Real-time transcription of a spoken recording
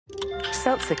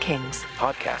Seltzer Kings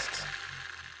podcasts.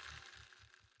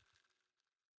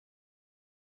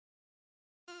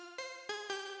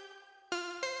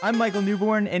 I'm Michael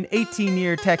Newborn, an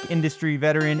 18-year tech industry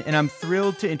veteran, and I'm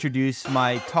thrilled to introduce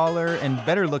my taller and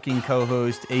better-looking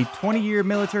co-host, a 20-year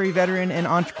military veteran and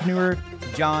entrepreneur,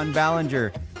 John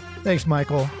Ballinger. Thanks,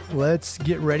 Michael. Let's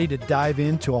get ready to dive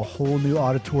into a whole new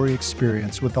auditory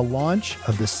experience with the launch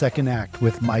of the second act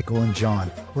with Michael and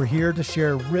John. We're here to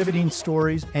share riveting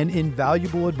stories and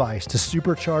invaluable advice to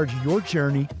supercharge your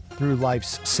journey through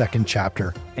life's second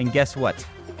chapter. And guess what?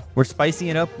 We're spicing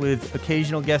it up with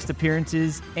occasional guest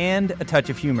appearances and a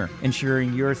touch of humor,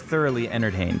 ensuring you're thoroughly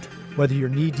entertained. Whether you're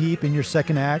knee-deep in your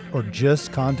second act or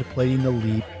just contemplating the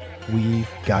leap, we've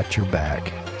got your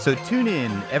back. So tune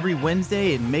in every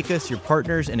Wednesday and make us your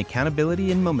partners in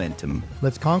accountability and momentum.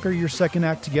 Let's conquer your second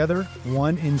act together,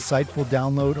 one insightful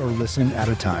download or listen at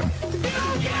a time.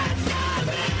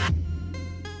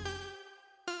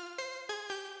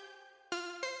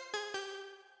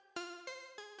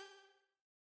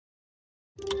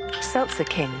 Seltzer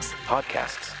Kings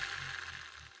Podcasts.